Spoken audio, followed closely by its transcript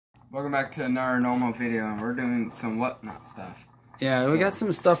Welcome back to another normal video, and we're doing some whatnot stuff. Yeah, we got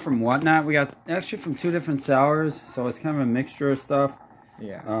some stuff from Whatnot. We got actually from 2 different sellers, so it's kind of a mixture of stuff.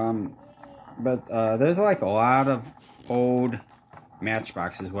 Yeah. But there's like a lot of old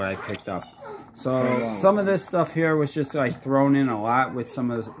Matchboxes what I picked up. So some of this stuff here was just like thrown in a lot with some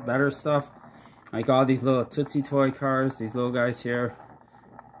of the better stuff. Like all these little Tootsie Toy cars, these little guys here.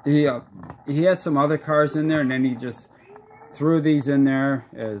 He had some other cars in there, and then he just threw these in there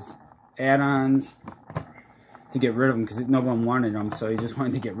as add-ons to get rid of them because no one wanted them, so he just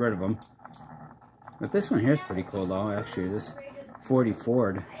wanted to get rid of them. But this one here is pretty cool though. Actually, this 40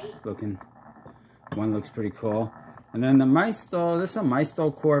 Ford looking one looks pretty cool. And then the Maisto, this is a Maisto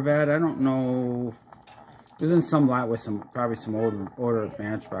Corvette. I don't know. It was in some lot with some probably some older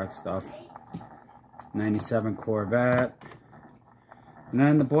Matchbox stuff. 97 Corvette. And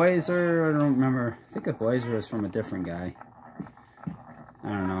then the Blazer, I don't remember. I think the Blazer was from a different guy. I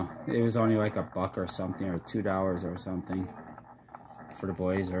don't know. It was only like $1 or something, or $2 or something for the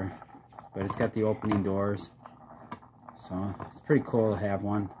Blazer. But it's got the opening doors. So it's pretty cool to have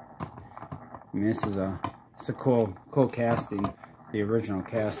one. I mean, it's a cool casting, the original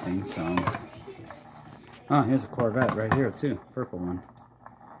casting. So, oh, here's a Corvette right here too, purple one.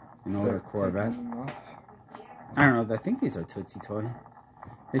 An older Corvette. I don't know. I think these are Tootsie Toy.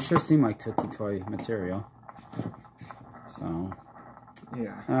 They sure seem like Tootsie Toy material. So,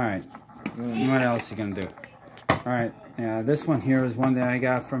 yeah. All right. What else are you gonna do? All right. Yeah, this one here is one that I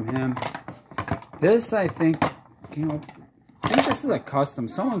got from him. This, I think, you know, I think this is a custom.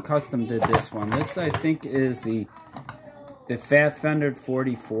 Someone custom did this one. This, I think, is the fat fendered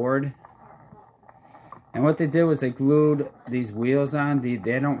 40 Ford. And what they did was they glued these wheels on. They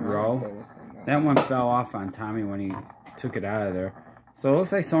don't roll. That one fell off on Tommy when he took it out of there. So it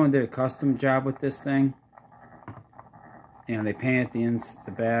looks like someone did a custom job with this thing. You know, they painted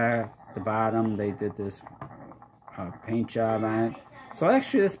the back, the bottom. They did this paint job on it. So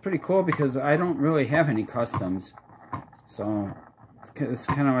actually, that's pretty cool because I don't really have any customs. So it's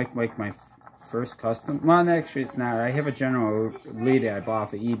kind of like my first custom. Well, actually, it's not. I have a General Lee that I bought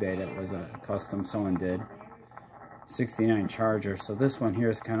off of eBay that was a custom someone did. 69 Charger. So this one here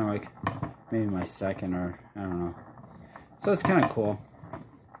is kind of like maybe my second, or I don't know. So it's kind of cool.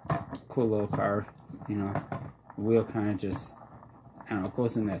 Cool little car, you know. The wheel kind of just, I don't know, it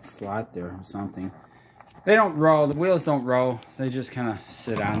goes in that slot there or something. They don't roll. The wheels don't roll. They just kind of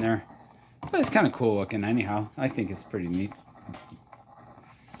sit on there. But it's kind of cool looking anyhow. I think it's pretty neat.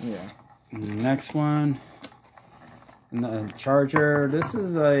 Yeah. And the next one, the Charger. This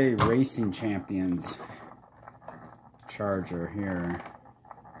is a Racing Champions Charger here.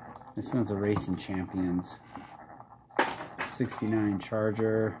 This one's a Racing Champions 69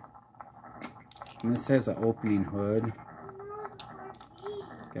 Charger. And this has an opening hood.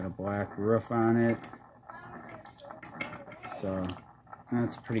 Got a black roof on it. So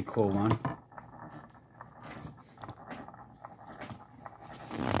that's a pretty cool one.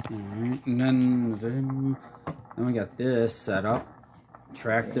 Alright, and then we got this set up.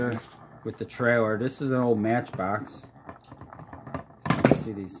 Tractor with the trailer. This is an old Matchbox.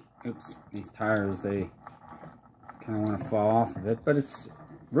 See these, these tires, they kind of want to fall off of it, but it's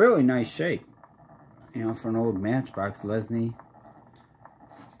really nice shape, you know, for an old Matchbox. Lesney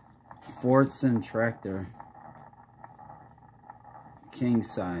Fordson tractor, king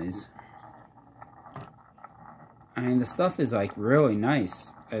size. I mean, the stuff is like really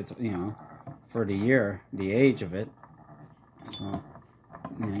nice. It's, you know, for the age of it. So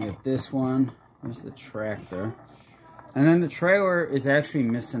then you get this one. There's the tractor. And then the trailer is actually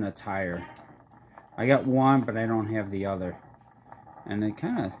missing a tire. I got one, but I don't have the other. And it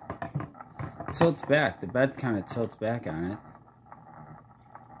kind of tilts back. The bed kind of tilts back on it.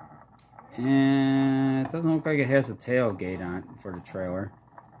 And it doesn't look like it has a tailgate on it for the trailer.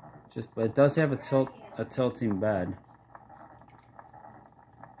 But it does have a tilting bed.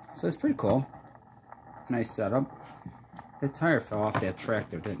 So it's pretty cool. Nice setup. The tire fell off that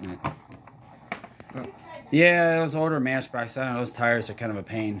tractor, didn't it? Oh. Yeah, those older Matchbox, I don't know, those tires are kind of a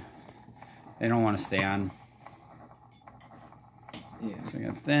pain. They don't want to stay on. Yeah. So we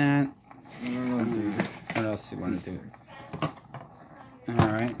got that. What else do you want to do?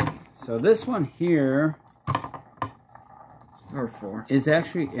 Alright. So this one here is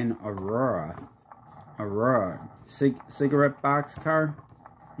actually an Aurora. Cigarette box car.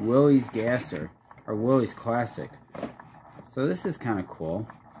 Willie's Gasser. Or Willie's Classic. So this is kind of cool.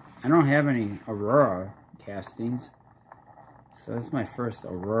 I don't have any Aurora castings. So that's my first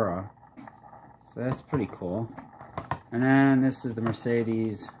Aurora. So that's pretty cool. And then this is the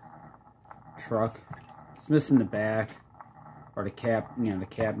Mercedes truck. It's missing the back. or the the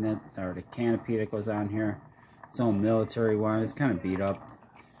cabinet or the canopy that goes on here. It's an old military one. It's kind of beat up,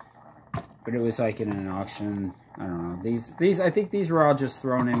 but it was like in an auction. I don't know. These I think these were all just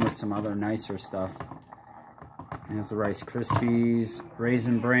thrown in with some other nicer stuff. There's the Rice Krispies,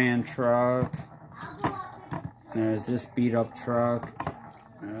 Raisin Bran truck. There's this beat up truck.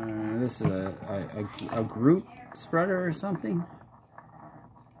 This is a Groot spreader or something.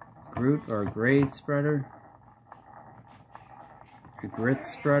 Groot or a grade spreader. A grit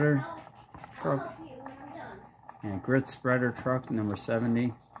spreader truck. Yeah, grit spreader truck number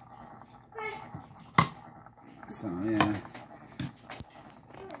 70. So yeah,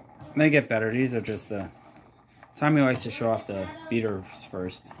 they get better. These are just the Tommy likes to show off the beaters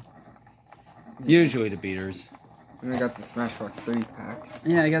first. Usually the beaters. And I got this Matchbox 3-pack.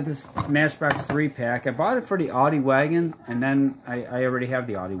 Yeah, I got this Matchbox 3-pack. I bought it for the Audi wagon, and then I already have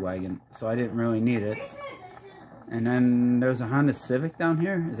the Audi wagon, so I didn't really need it. And then there's a Honda Civic down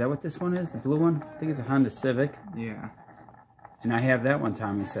here. Is that what this one is? The blue one? I think it's a Honda Civic. Yeah. And I have that one,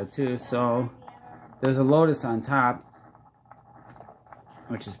 Tommy said, too. So there's a Lotus on top,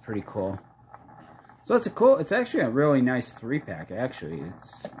 which is pretty cool. So it's actually a really nice 3-pack, actually.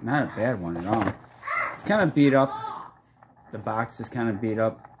 It's not a bad one at all. It's kind of beat up. The box is kind of beat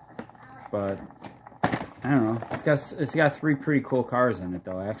up, but I don't know. It's got 3 pretty cool cars in it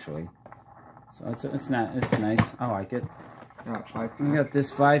though, actually. So it's nice. I like it. We got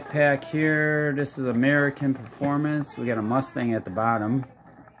this 5-pack here. This is American Performance. We got a Mustang at the bottom.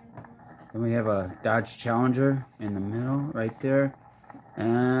 Then we have a Dodge Challenger in the middle, right there.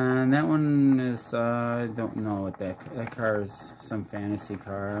 And that one is I don't know what that car is. Some fantasy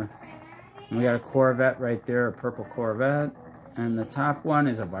car. And we got a Corvette right there, a purple Corvette. And the top one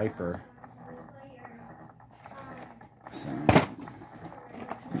is a Viper. So,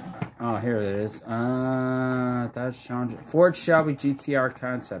 oh, here it is. Dodge Challenger. Ford Shelby GTR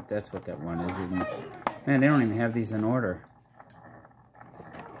Concept. That's what that one is. Man, they don't even have these in order.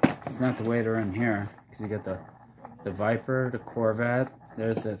 It's not the way they're in here. Because you got the Viper, the Corvette.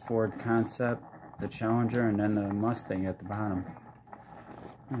 There's the Ford Concept, the Challenger, and then the Mustang at the bottom.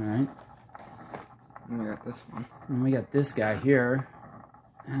 Alright. And we got this one. And we got this guy here.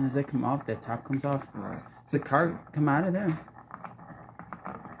 Does that come off? That top comes off? Alright. Does the car come out of there?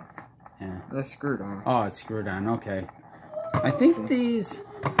 Yeah. That's screwed on. Oh, it's screwed on. Okay. I think these...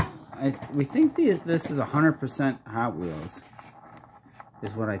 we think this is 100% Hot Wheels.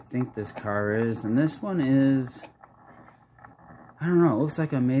 Is what I think this car is. And this one is... I don't know. It looks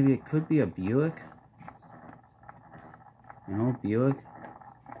like maybe it could be a Buick. You know, Buick.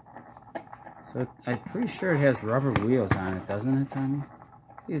 So I'm pretty sure it has rubber wheels on it, doesn't it, Tommy?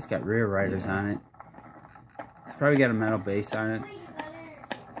 I think it's got rear riders on it. It's probably got a metal base on it.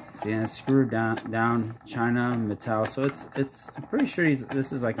 See, and it's screwed down China metal. So I'm pretty sure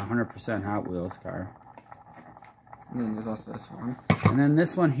this is like 100% Hot Wheels car. And then there's also this one. And then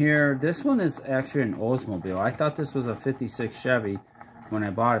this one here, this one is actually an Oldsmobile. I thought this was a 56 Chevy when I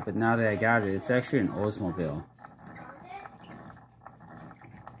bought it, but now that I got it, it's actually an Oldsmobile.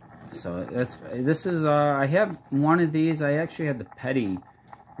 So this is I have one of these. I actually had the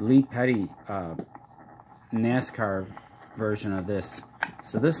Lee Petty NASCAR version of this.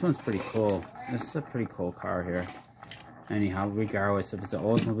 So this one's pretty cool. This is a pretty cool car here. Anyhow, regardless if it's an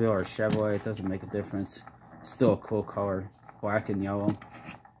Oldsmobile or a Chevrolet, it doesn't make a difference. Still a cool color, black and yellow.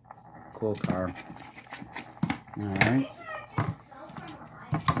 Cool car. Alright.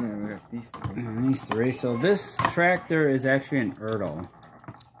 And we got these 3. And these 3. So this tractor is actually an Ertl.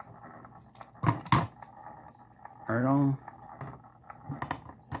 Ertl.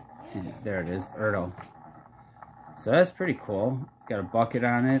 And there it is, Ertl. So that's pretty cool. It's got a bucket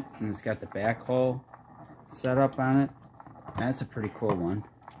on it, and it's got the backhoe set up on it. That's a pretty cool one.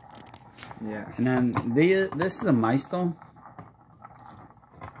 Yeah. And then this is a Maistel.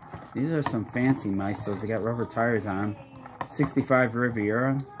 These are some fancy Maistels. They got rubber tires on them. 65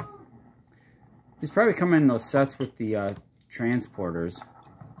 Riviera. These probably come in those sets with the transporters.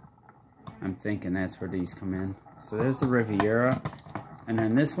 I'm thinking that's where these come in. So there's the Riviera. And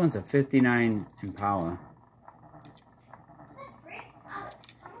then this one's a 59 Impala.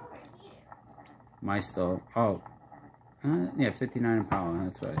 Maistel. Oh. Yeah, 59 Impala.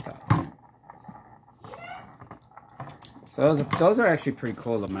 That's what I thought. So those are actually pretty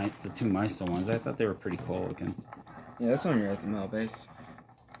cool, the 2 Maistel ones. I thought they were pretty cool looking. Yeah, this one here at the metal base.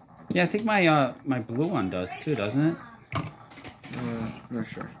 Yeah, I think my my blue one does too, doesn't it? Not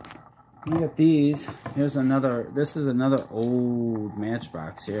sure. We got these. Here's another. This is another old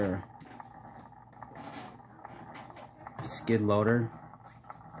Matchbox here. A skid loader.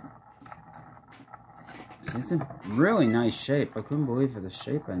 It's in really nice shape. I couldn't believe the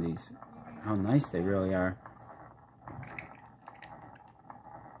shape on these. How nice they really are.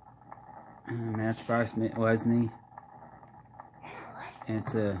 Matchbox Lesney.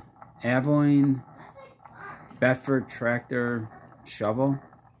 It's a Avalon Bedford tractor shovel.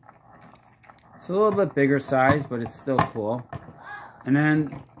 It's a little bit bigger size, but it's still cool. And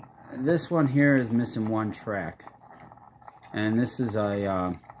then this one here is missing one track. And this is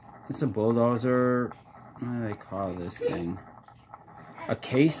a it's a bulldozer. What do they call this thing? A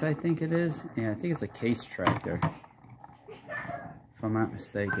case, I think it is. Yeah, I think it's a case tractor, if I'm not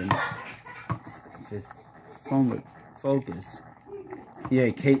mistaken. If it's focus.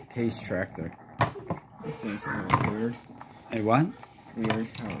 Yeah, case tractor. This is weird. Hey, what? It's weird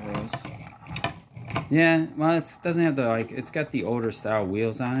how it rolls. Yeah, well, it doesn't have the, like, it's got the older style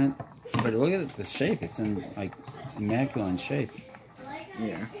wheels on it. But look at the shape. It's in, like, immaculate shape.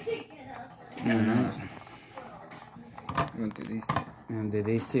 Yeah. I'm gonna do these two. And do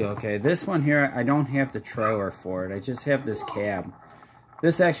these two. Okay, this one here, I don't have the trailer for it. I just have this cab.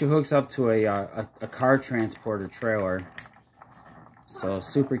 This actually hooks up to a car transporter trailer. So,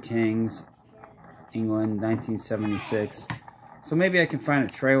 Super Kings, England, 1976. So maybe I can find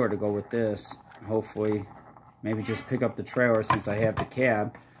a trailer to go with this. Hopefully, maybe just pick up the trailer since I have the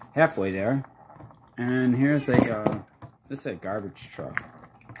cab halfway there. And here's a, this is a garbage truck.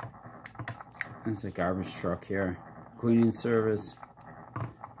 This is a garbage truck here. Cleaning service.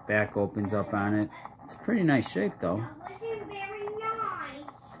 Back opens up on it. It's pretty nice shape though.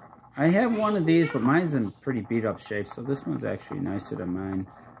 I have one of these, but mine's in pretty beat up shape, so this one's actually nicer than mine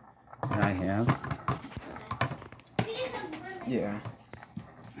that I have. Yeah.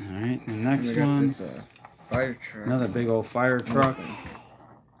 Alright, the next one. This, fire truck. Another big old fire truck.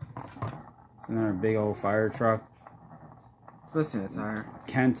 It's another big old fire truck. It's missing a tire.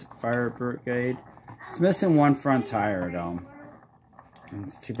 Kent Fire Brigade. It's missing one front tire though. And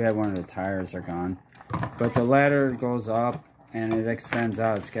it's too bad one of the tires are gone. But the ladder goes up and it extends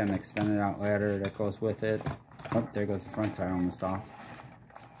out. It's got an extended out ladder that goes with it. Oh, there goes the front tire almost off.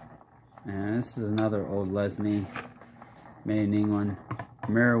 And this is another old Lesney, made in England.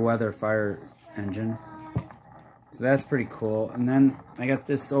 Merriweather fire engine. So that's pretty cool. And then I got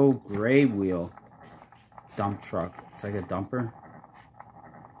this old gray wheel dump truck. It's like a dumper.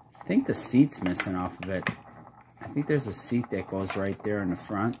 I think the seat's missing off of it. I think there's a seat that goes right there in the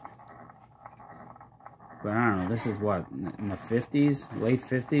front. But I don't know. This is what? In the 50s? Late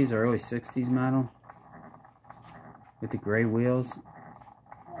 50s or early 60s model? With the gray wheels.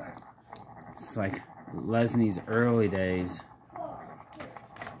 It's like Lesney's early days.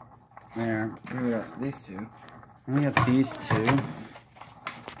 There. We got these two. We got these two.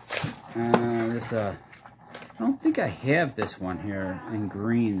 This I don't think I have this one here in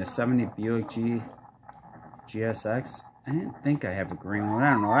green. The 70 Buick GSX. I didn't think I have a green one.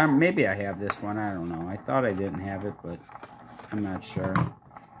 I don't know. Maybe I have this one. I don't know. I thought I didn't have it, but I'm not sure.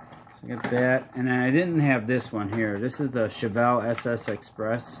 So I got that. And then I didn't have this one here. This is the Chevelle SS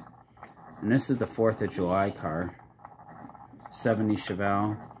Express. And this is the 4th of July car. 70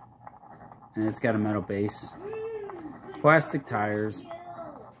 Chevelle. And it's got a metal base. Plastic tires.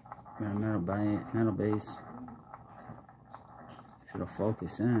 Got a metal base. If it'll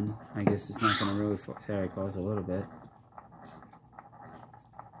focus in. I guess it's not going to really focus. There it goes a little bit.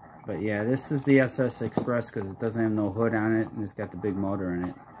 But yeah, this is the SS Express because it doesn't have no hood on it. And it's got the big motor in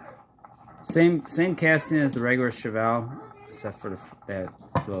it. Same casting as the regular Chevelle. Except for that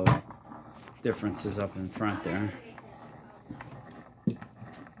little differences up in front there.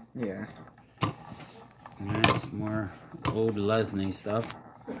 Yeah. And that's more old Lesney stuff.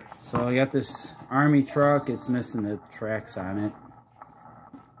 So I got this army truck. It's missing the tracks on it.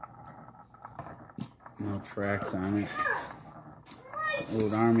 No tracks on it.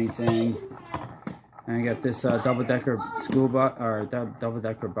 Old army thing. And I got this double-decker school bus or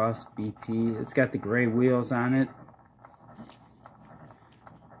double-decker bus BP. It's got the gray wheels on it.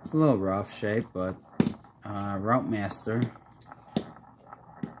 It's a little rough shape, but Route Master.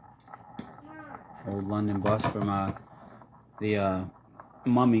 Old London bus from the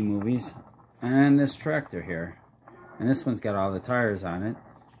Mummy movies. And this tractor here. And this one's got all the tires on it.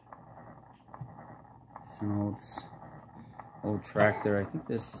 It's an old tractor. I think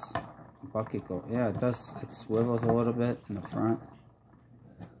this bucket go. Yeah, it does. It swivels a little bit in the front.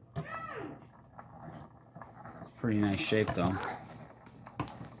 It's pretty nice shape though.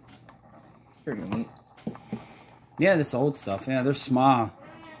 Pretty neat. Yeah, this old stuff. Yeah, they're small.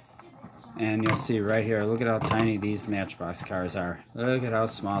 And you'll see right here, look at how tiny these Matchbox cars are. Look at how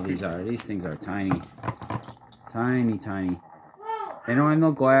small these are. These things are tiny. Tiny, tiny. They don't have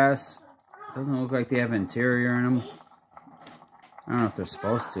no glass. Doesn't look like they have interior in them. I don't know if they're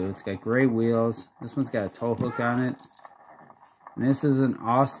supposed to. It's got gray wheels. This one's got a tow hook on it. And this is an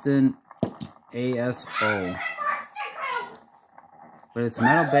Austin ASO. But it's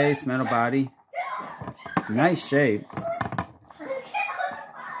metal base, metal body. Nice shape.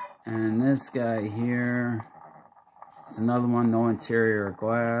 And this guy here is another one, no interior or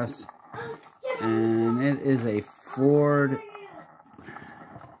glass. And it is a Ford.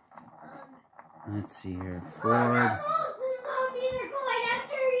 Let's see here. Ford.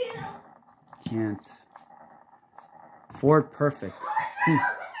 Can't. Ford Perfect.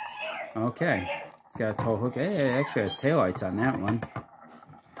 Okay. It's got a tow hook. Hey, it actually has taillights on that one.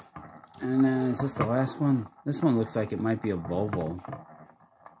 And then is this the last one? This one looks like it might be a Volvo.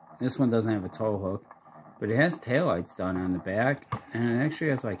 This one doesn't have a tow hook. But it has taillights done on the back. And it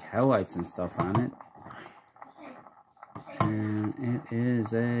actually has like headlights and stuff on it. And it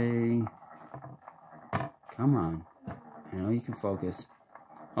is a... Come on. I know you can focus.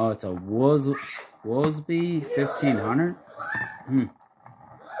 Oh, it's a Woolsby 1500?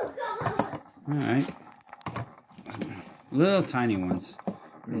 Alright. Little tiny ones.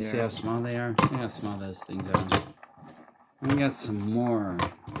 You see how small they are? See how small those things are. We got some more.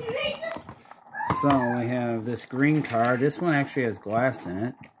 So we have this green car. This one actually has glass in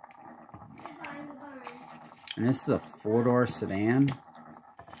it. And this is a 4-door sedan.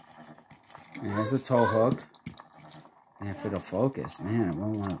 And it has a tow hook. And if it'll focus, man, it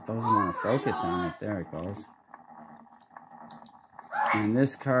doesn't want to focus on it. There it goes. And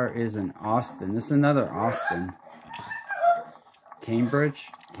this car is an Austin. This is another Austin.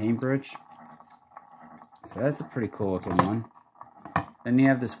 Cambridge. So that's a pretty cool looking one. Then you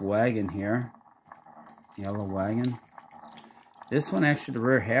have this wagon here. Yellow wagon. This one actually the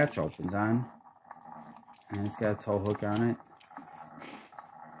rear hatch opens on. And it's got a tow hook on it.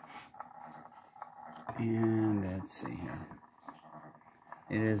 And let's see here.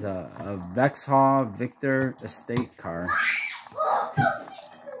 It is a Vauxhall Victor estate car.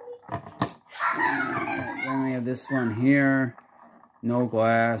 Then we have this one here. No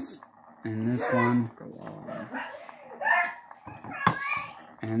glass. And this one.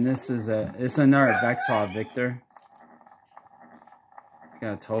 And this is it's another Vauxhall Victor.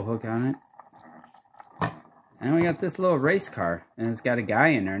 Got a tow hook on it. And we got this little race car. And it's got a guy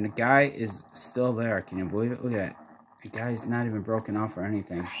in there. And the guy is still there. Can you believe it? Look at that. The guy's not even broken off or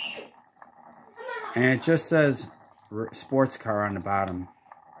anything. And it just says sports car on the bottom.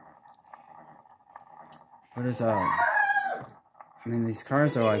 What is I mean, these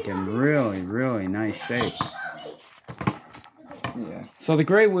cars are like in really, really nice shape. Yeah. So the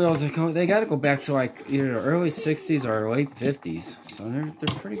gray wheels, they got to go back to like either early 60s or late 50s. So they're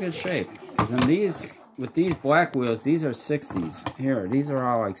pretty good shape. Because then these, with these black wheels, these are 60s. Here, these are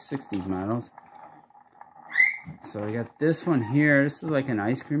all like 60s models. So we got this one here. This is like an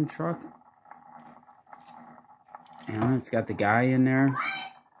ice cream truck. And it's got the guy in there.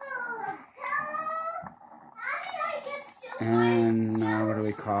 And what do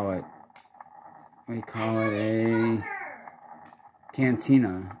we call it? We call it a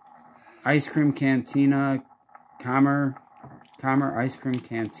cantina. Ice cream cantina. Comer ice cream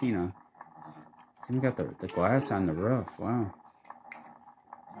cantina. See, we got the glass on the roof. Wow.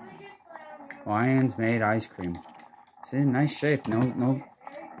 Lions made ice cream. See, nice shape. No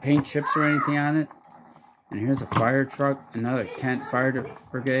paint chips or anything on it. And here's a fire truck. Another Kent Fire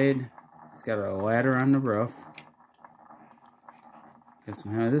Brigade. It's got a ladder on the roof. This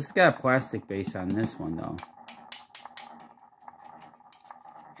has got a plastic base on this one, though.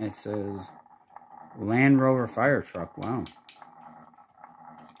 It says Land Rover fire truck. Wow.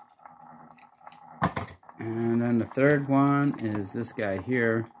 And then the third one is this guy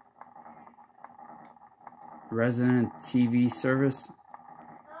here. Resident TV service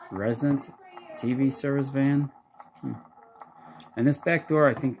van. And this back door,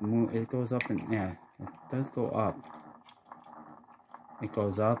 I think it goes up, and yeah, it does go up. It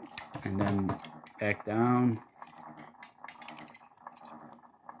goes up and then back down.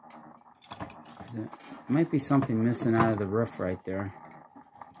 There might be something missing out of the roof right there.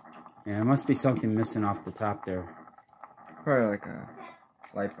 Yeah, there must be something missing off the top there. Probably like a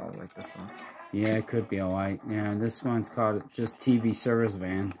light bulb like this one. Yeah, it could be a light. Yeah, this one's called just TV service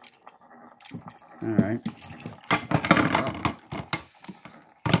van. Alright.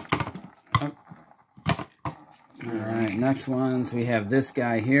 Alright, next ones, we have this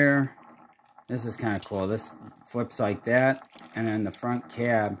guy here. This is kind of cool. This flips like that, and then the front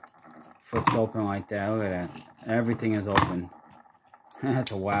cab flips open like that. Look at that. Everything is open.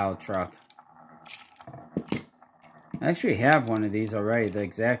 That's a wild truck. I actually have one of these already. The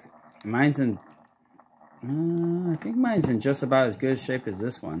exact Mine's in, I think mine's in just about as good shape as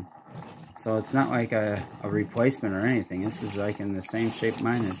this one. So it's not like a replacement or anything. This is like in the same shape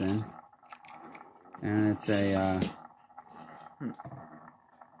mine is in. And it's a,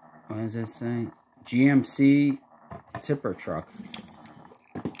 what does it say? GMC tipper truck.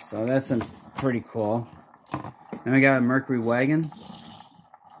 So that's pretty cool. Then we got a Mercury wagon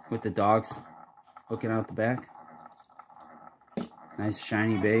with the dogs looking out the back. Nice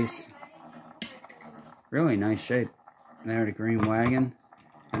shiny base. Really nice shape. There, the green wagon.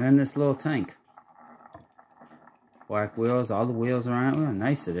 And then this little tank. Black wheels, all the wheels are on it. Look how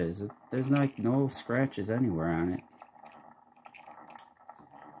nice it is. There's like no scratches anywhere on it.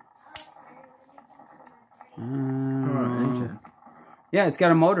 Engine. Yeah, it's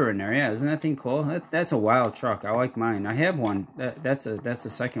got a motor in there. Yeah, isn't that thing cool? That's a wild truck. I like mine. I have one. That's the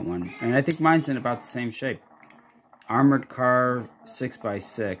second one, and I think mine's in about the same shape. Armored car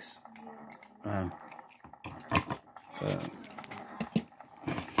 6x6. So.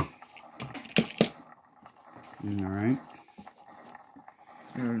 Alright.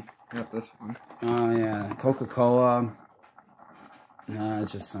 Got this one. Oh, yeah. Coca-Cola. No,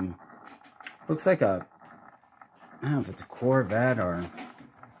 it's just some... Looks like a... I don't know if it's a Corvette or...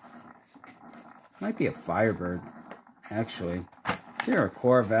 Might be a Firebird, actually. It's either a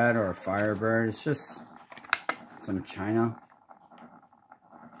Corvette or a Firebird. It's just some China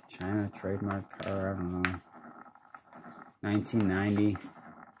trademark car. I don't know. 1990.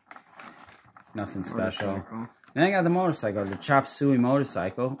 Nothing special. Motorcycle. Then I got the motorcycle, the Chop Suey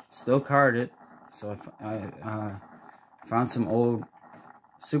motorcycle. Still carded. So I found some old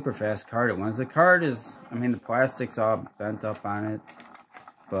super fast carded ones. The card is, I mean, the plastic's all bent up on it,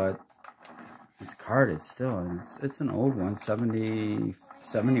 but it's carded still. And it's an old one,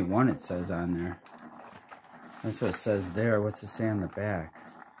 71 it says on there. That's what it says there. What's it say on the back?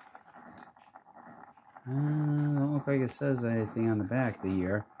 Don't look like it says anything on the back, the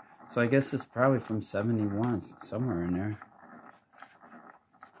year. So I guess it's probably from 71, somewhere in there.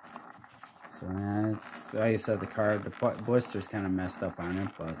 So that's, like I said, the card, the blister's kind of messed up on it,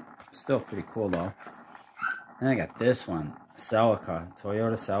 but still pretty cool though. Then I got this one, Celica,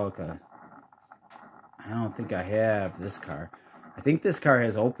 Toyota Celica. I don't think I have this car. I think this car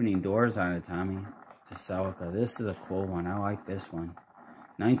has opening doors on it, Tommy. The Celica. This is a cool one. I like this one.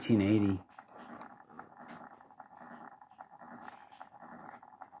 1980.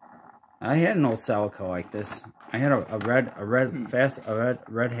 I had an old Celica like this. I had a red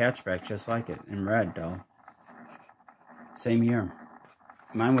hatchback just like it in red though. Same year.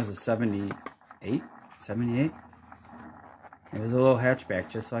 Mine was a 78. It was a little hatchback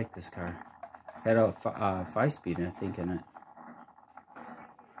just like this car. Had a 5-speed I think in it.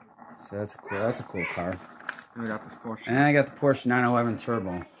 So that's a cool car. And I got this Porsche. And I got the Porsche 911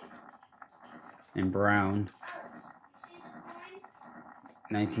 Turbo in brown.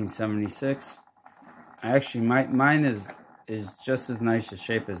 1976. Actually, mine is just as nice a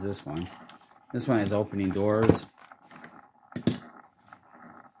shape as this one. This one has opening doors. Do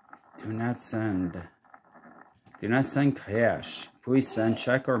not send. Do not send cash. Please send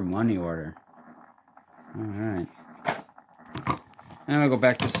check or money order. Alright. And we'll go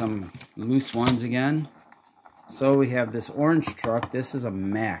back to some loose ones again. So we have this orange truck. This is a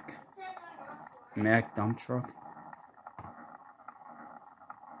Mack dump truck.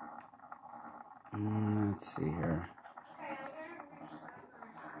 Let's see here.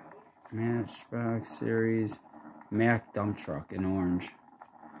 Matchbox series Mack dump truck in orange.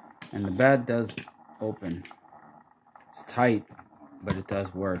 And the bed does open. It's tight, but it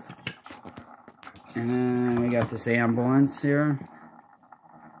does work. And then we got this ambulance here.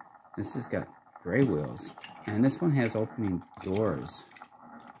 This has got gray wheels. And this one has opening doors.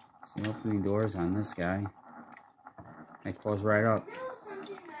 See opening doors on this guy. They close right up.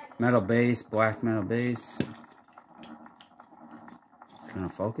 Metal base, black metal base. It's gonna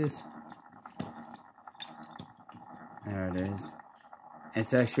focus. There it is.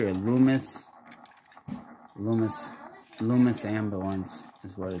 It's actually a Loomis ambulance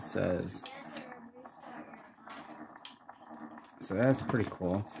is what it says. So that's pretty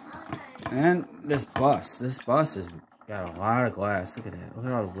cool. And this bus has got a lot of glass. Look at that. Look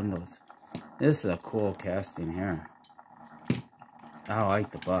at all the windows. This is a cool casting here. I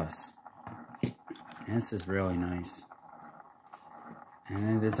like the bus. And this is really nice.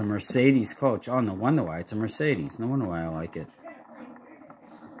 And it is a Mercedes coach. Oh, no wonder why. It's a Mercedes. No wonder why I like it.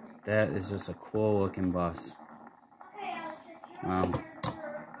 That is just a cool looking bus. Wow.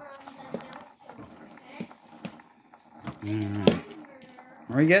 Alright.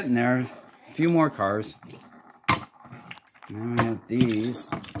 We're getting there. A few more cars. And then we have these.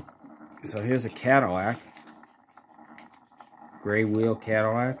 So here's a Cadillac. Gray wheel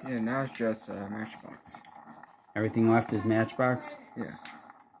Cadillac. Yeah, now it's just Matchbox. Everything left is Matchbox? Yeah.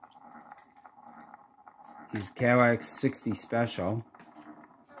 There's Cadillac 60 Special.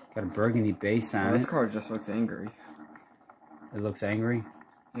 Got a burgundy base on it. This car just looks angry. It looks angry?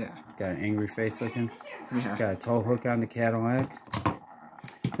 Yeah. Got an angry face looking? Yeah. Got a tow hook on the Cadillac.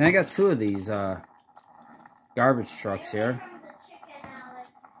 Then I got two of these garbage trucks here.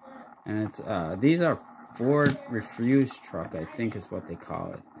 And it's these are Ford refuse truck, I think is what they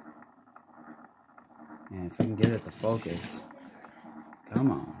call it. Yeah, if I can get it to focus.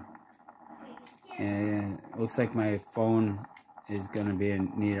 Come on. Yeah, it looks like my phone is gonna be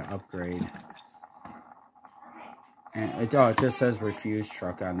in need an upgrade. And it just says refuse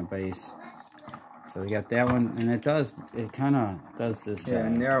truck on the base. So we got that one, and it kind of does this. Yeah,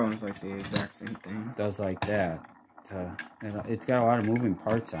 and the other one's like the exact same thing. Does like that. It's got a lot of moving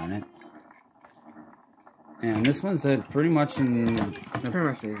parts on it. And this one's pretty much in... Pretty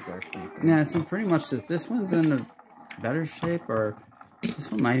much the exact same thing. Yeah, it's in pretty much this one's in a better shape, or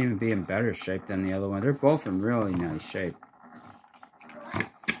this one might even be in better shape than the other one. They're both in really nice shape.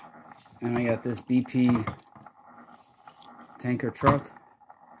 And I got this BP tanker truck.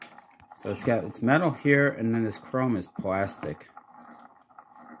 So it's metal here, and then this chrome is plastic.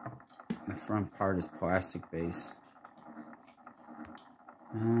 The front part is plastic base.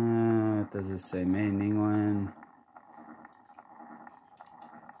 What does it say? Made in England.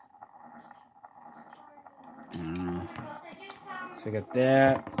 I don't know. So I got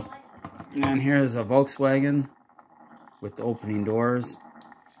that. And then here's a Volkswagen with the opening doors.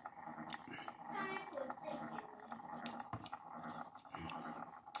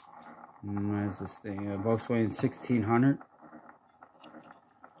 And what is this thing? A Volkswagen 1600.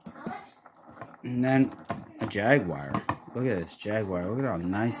 And then a Jaguar. Look at this Jaguar. Look at how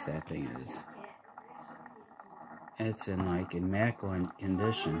nice that thing is. It's in like immaculate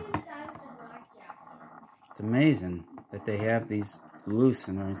condition. It's amazing that they have these loose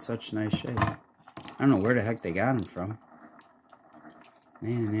and they're in such nice shape. I don't know where the heck they got them from.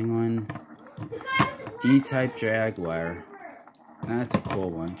 Made in England. E-type Jaguar. That's a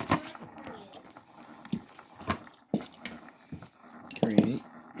cool one. Great.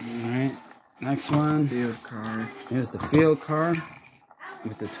 Alright, next one. Field car. Here's the field car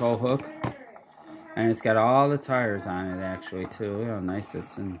with the tow hook. And it's got all the tires on it actually too. Look how nice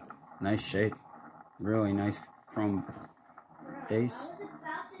it's in. Nice shape. Really nice chrome base.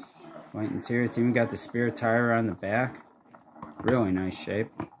 White interior. It's even got the spare tire on the back. Really nice shape.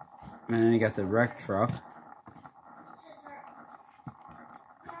 And then you got the wreck truck.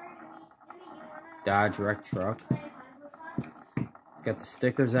 Dodge wreck truck. It's got the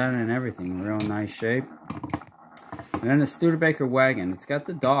stickers on it and everything. Real nice shape. And then the Studebaker wagon. It's got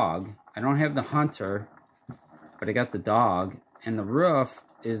the dog. I don't have the Hunter, but I got the dog. And the roof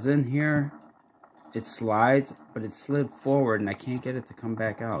is in here. It slides, but it slid forward and I can't get it to come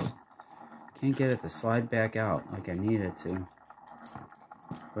back out. Can't get it to slide back out like I need it to.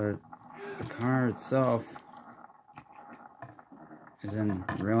 But the car itself is in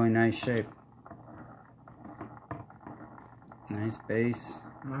really nice shape. Nice base.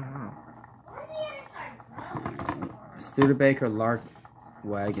 Studebaker Lark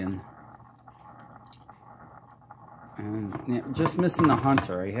wagon. And yeah, just missing the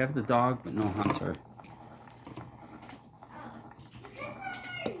Hunter. I have the dog, but no Hunter.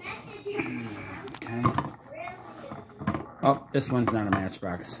 Okay. Oh, this one's not a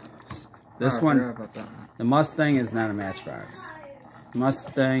Matchbox. This one, the Mustang is not a Matchbox.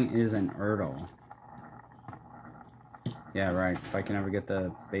 Mustang is an Ertl. Yeah, right. If I can ever get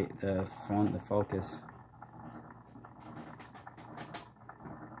the focus.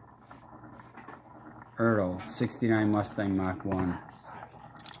 Ertl 69 Mustang Mach 1.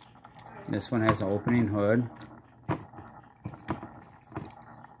 This one has an opening hood.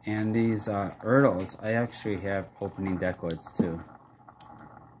 And these Ertls, I actually have opening deck lids too.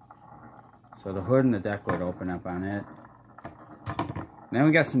 So the hood and the deck lid open up on it. Then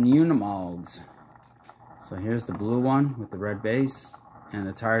we got some Unimogs. So here's the blue one with the red base and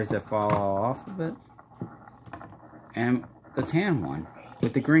the tires that fall off of it. And the tan one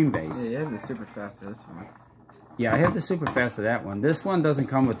with the green base. Yeah, you have the super fast of this one. Yeah, I have the super fast of that one. This one doesn't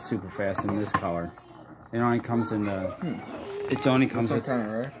come with super fast in this color. It only comes in the... It only comes this one with... kind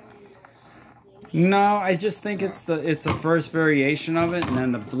of rare. No, I just think it's the first variation of it, and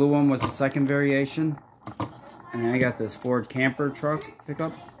then the blue one was the second variation. And then I got this Ford camper truck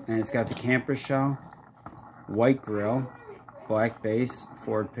pickup, and it's got the camper shell, white grill, black base,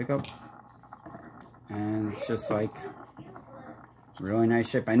 Ford pickup, and it's just like Really nice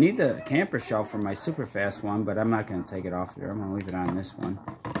shape. I need the camper shelf for my super fast one, but I'm not going to take it off there. I'm going to leave it on this one.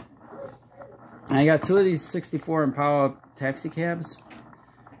 And I got two of these 64 Impala taxi cabs.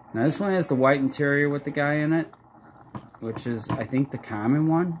 Now this one has the white interior with the guy in it, which is, I think, the common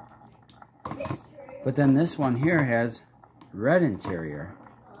one. But then this one here has red interior.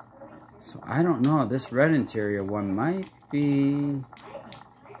 So I don't know. This red interior one might be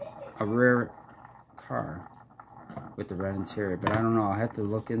a rare car with the red interior, but I don't know. I'll have to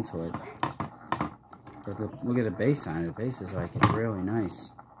look into it. But look at the base on it. The base is like, it's really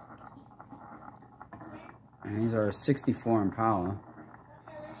nice. And these are 64 Impala.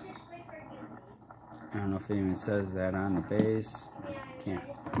 I don't know if it even says that on the base. Can't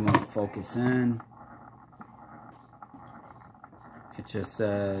focus in. It just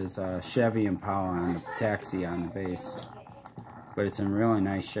says Chevy Impala on the taxi on the base. But it's in really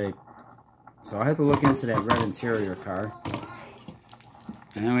nice shape. So I'll have to look into that red interior car.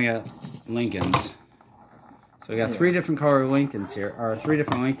 And then we got Lincolns. So we got three different color Lincolns here. Or three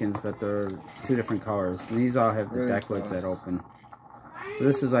different Lincolns, but they're two different colors. And these all have the deck lids that open. So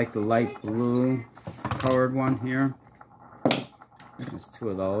this is like the light blue colored one here. There's two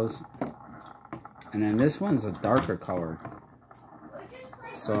of those. And then this one's a darker color.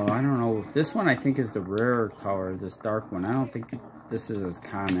 So I don't know. This one I think is the rarer color, this dark one. I don't think this is as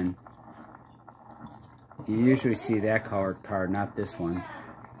common. You usually see that colored card, not this one.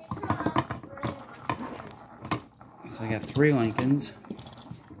 So I got three Lincolns.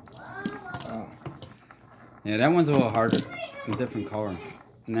 Yeah, that one's a little harder, a different color.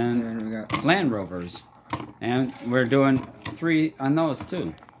 And then we got Land Rovers. And we're doing three on those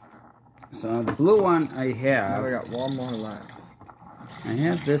too. So the blue one I have. Now we got one more left. I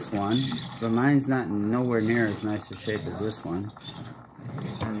have this one, but mine's not nowhere near as nice a shape as this one.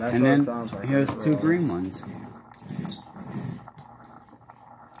 And that's and what then it sounds like. Here's two green ones.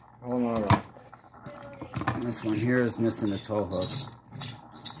 One more left. And this one here is missing the tow hook.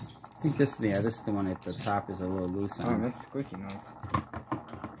 I think this is the one at the top is a little loose on. Oh, that's squeaky noise.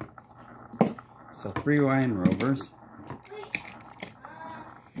 So three Land Rovers.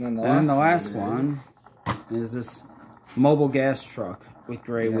 And then the last one is this mobile gas truck with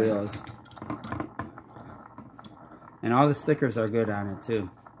gray wheels. And all the stickers are good on it too.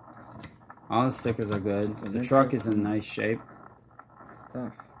 All the stickers are good. So the truck is in nice shape.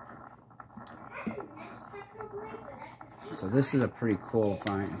 Stuff. So this is a pretty cool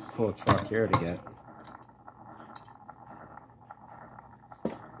truck here to get.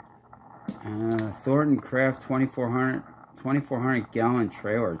 Thornton Craft 2400 gallon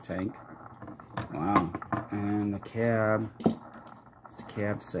trailer tank. Wow. And the cab. What's the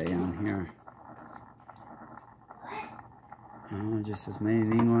cab say on here? Just says made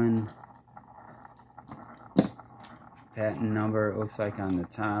in England. Patent number, it looks like on the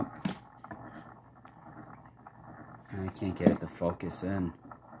top. And I can't get it to focus in.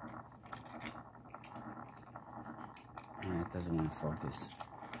 Yeah, it doesn't want to focus.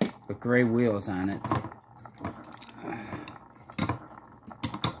 But gray wheels on it.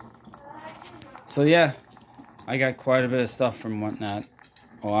 So yeah, I got quite a bit of stuff from Whatnot.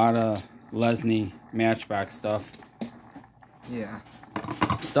 A lot of Lesney Matchbox stuff. Yeah.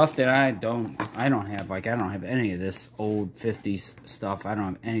 Stuff that I don't have. Like, I don't have any of this old 50s stuff. I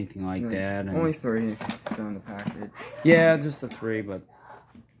don't have anything like that. And only three still in the package. Yeah, just the three, but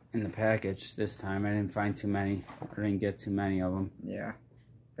in the package this time. I didn't find too many. I didn't get too many of them. Yeah.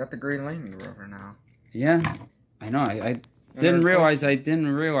 Got the green Land Rover now. Yeah, I know. I didn't realize I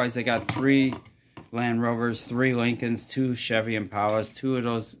got three Land Rovers, three Lincolns, two Chevy Impalas, two of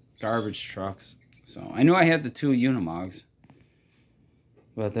those garbage trucks. So I knew I had the two Unimogs.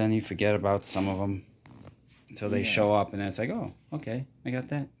 But then you forget about some of them until they show up, and then it's like, oh, okay, I got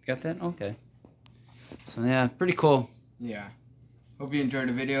that. Got that? Okay. So yeah, pretty cool. Yeah. Hope you enjoyed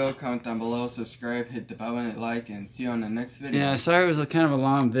the video. Comment down below, subscribe, hit the bell and like, and see you on the next video. Yeah, sorry it was kind of a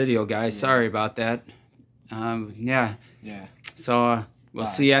long video, guys. Sorry about that. Yeah. Yeah. So we'll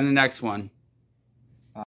see you on the next one.